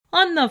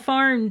On the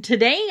farm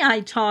today, I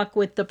talk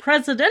with the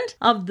president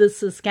of the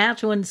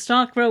Saskatchewan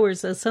Stock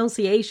Growers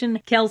Association,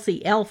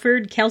 Kelsey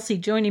Elford. Kelsey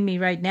joining me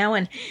right now.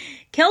 And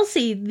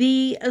Kelsey,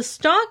 the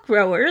stock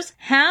growers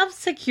have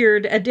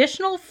secured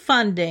additional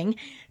funding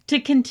to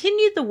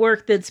continue the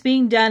work that's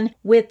being done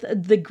with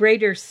the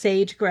greater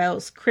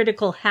sage-grouse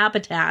critical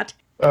habitat.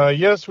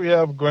 Yes, we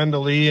have,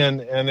 Gwendolee,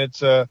 and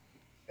it's a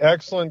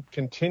excellent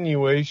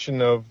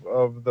continuation of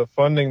the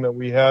funding that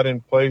we had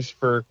in place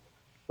for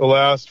the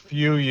last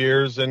few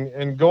years.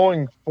 And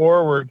going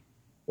forward,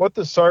 what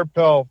the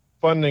SARPEL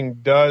funding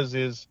does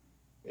is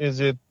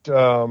it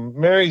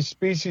marries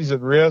species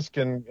at risk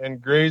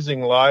and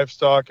grazing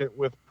livestock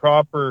with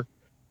proper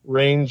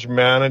range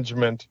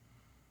management.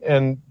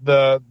 And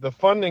the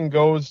funding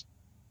goes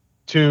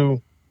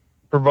to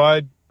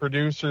provide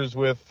producers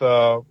with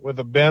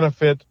a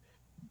benefit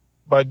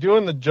by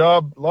doing the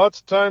job lots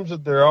of times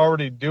that they're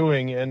already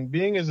doing, and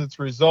being as it's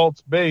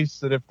results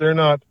based, that if they're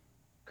not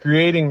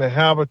creating the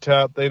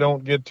habitat, they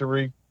don't get to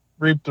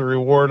reap the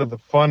reward of the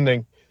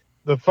funding.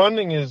 The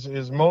funding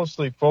is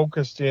mostly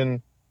focused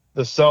in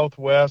the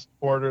southwest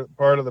part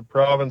of the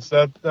province.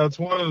 That's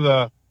one of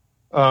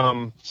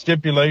the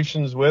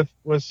stipulations with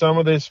some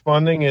of this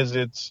funding is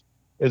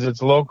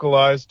it's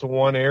localized to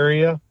one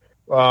area.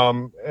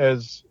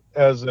 As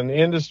an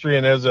industry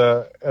and as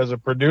a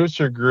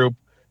producer group,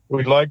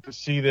 we'd like to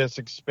see this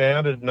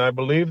expanded, and I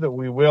believe that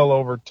we will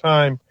over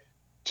time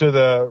to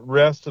the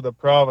rest of the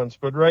province.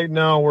 But right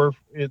now,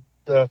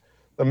 the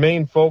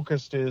main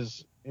focus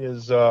is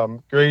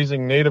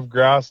grazing native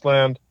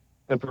grassland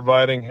and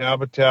providing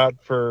habitat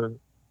for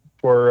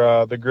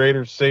the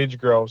greater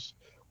sage-grouse.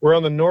 We're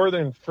on the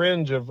northern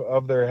fringe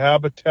of their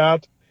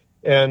habitat,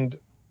 and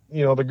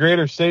the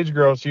greater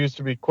sage-grouse used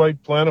to be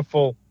quite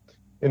plentiful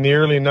in the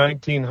early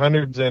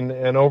 1900s,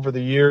 and over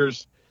the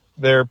years,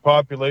 their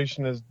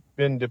population has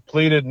been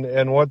depleted.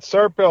 And what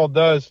SARPEL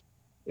does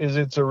is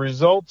it's a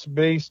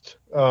results-based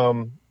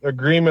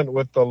agreement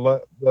with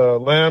the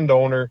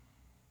landowner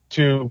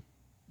to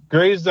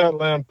graze that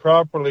land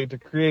properly to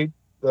create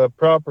the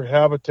proper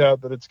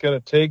habitat that it's going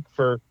to take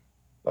for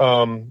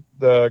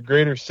the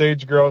greater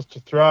sage-grouse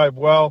to thrive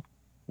while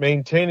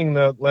maintaining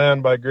that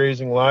land by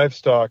grazing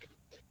livestock.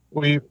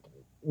 We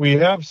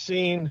have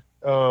seen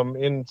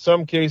in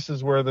some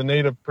cases where the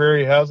native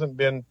prairie hasn't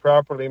been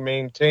properly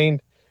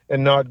maintained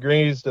and not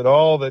grazed at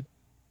all, that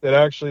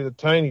actually the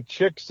tiny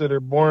chicks that are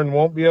born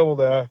won't be able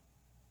to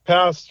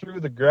pass through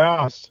the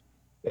grass,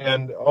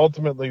 and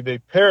ultimately they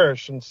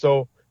perish. And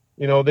so,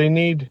 they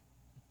need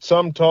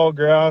some tall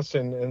grass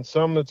and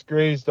some that's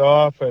grazed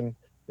off, and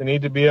they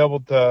need to be able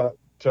to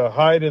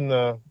hide in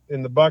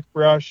the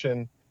buckbrush.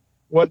 And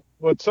what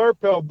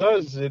SARPEL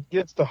does is it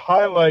gets to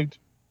highlight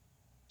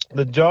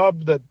the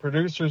job that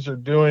producers are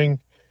doing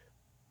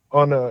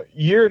on a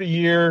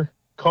year-to-year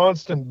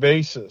constant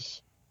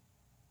basis.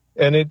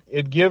 And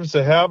it gives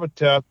the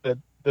habitat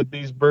that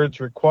these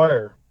birds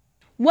require.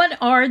 What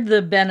are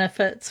the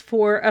benefits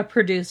for a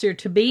producer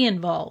to be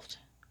involved?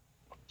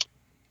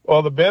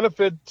 Well, the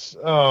benefits,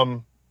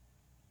 on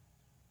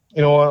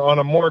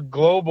a more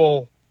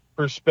global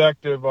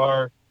perspective,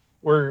 are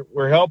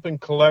we're helping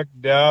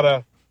collect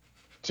data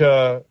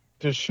to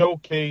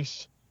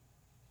showcase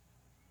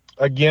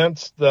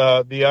against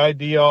the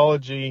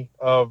ideology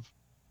of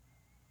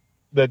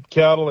that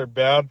cattle are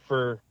bad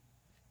for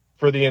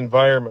the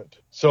environment.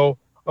 So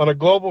on a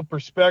global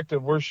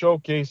perspective, we're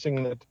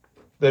showcasing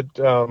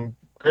that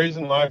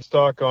grazing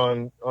livestock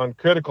on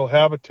critical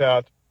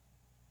habitat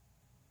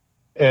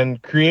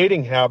and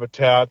creating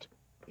habitat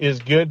is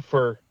good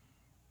for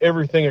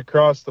everything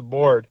across the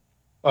board.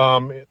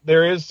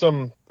 There is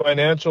some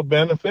financial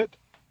benefit.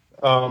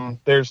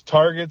 There's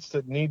targets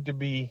that need to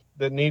be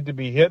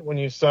hit when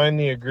you sign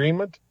the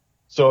agreement.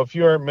 So if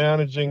you aren't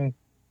managing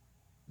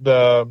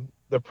the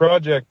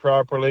project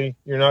properly,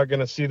 you're not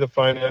going to see the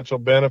financial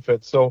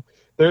benefit. So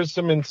there's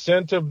some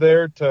incentive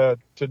there to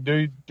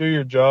do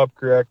your job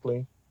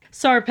correctly.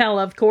 SARPEL,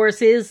 of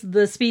course, is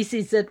the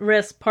Species at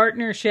Risk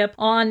Partnership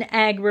on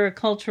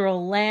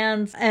agricultural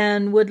lands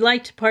and would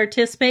like to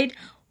participate.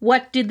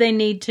 What do they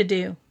need to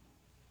do?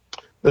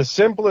 The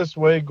simplest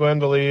way,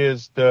 Gwendolee,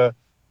 is to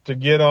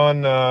get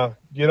on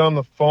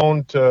the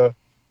phone to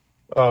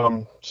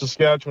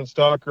Saskatchewan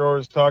Stock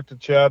Growers, talk to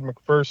Chad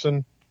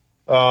McPherson,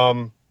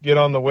 get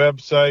on the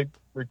website,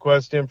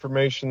 request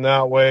information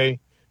that way,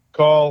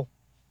 call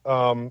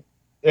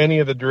any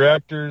of the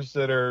directors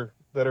that are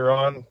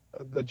on,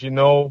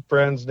 that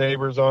friends,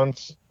 neighbors on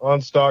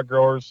Stock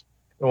Growers,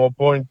 and we'll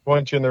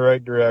point you in the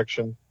right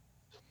direction.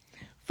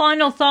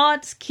 Final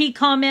thoughts, key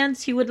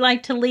comments you would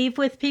like to leave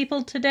with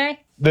people today?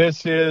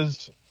 This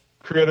is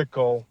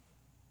critical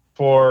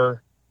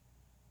for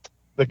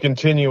the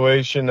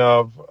continuation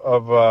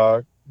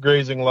of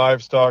grazing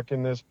livestock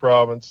in this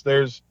province.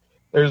 There's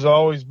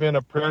always been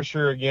a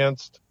pressure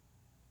against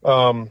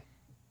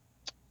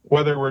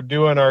whether we're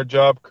doing our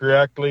job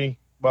correctly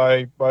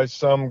by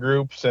some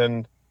groups,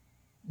 and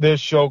this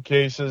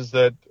showcases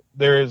that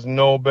there is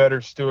no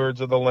better stewards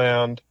of the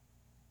land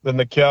than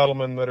the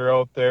cattlemen that are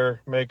out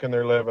there making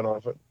their living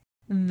off it.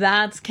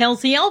 That's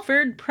Kelsey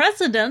Elford,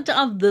 president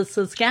of the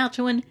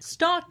Saskatchewan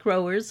Stock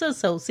Growers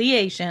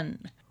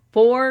Association.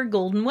 For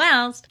Golden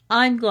West,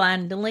 I'm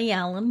Glendalee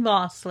Allen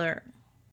Vossler.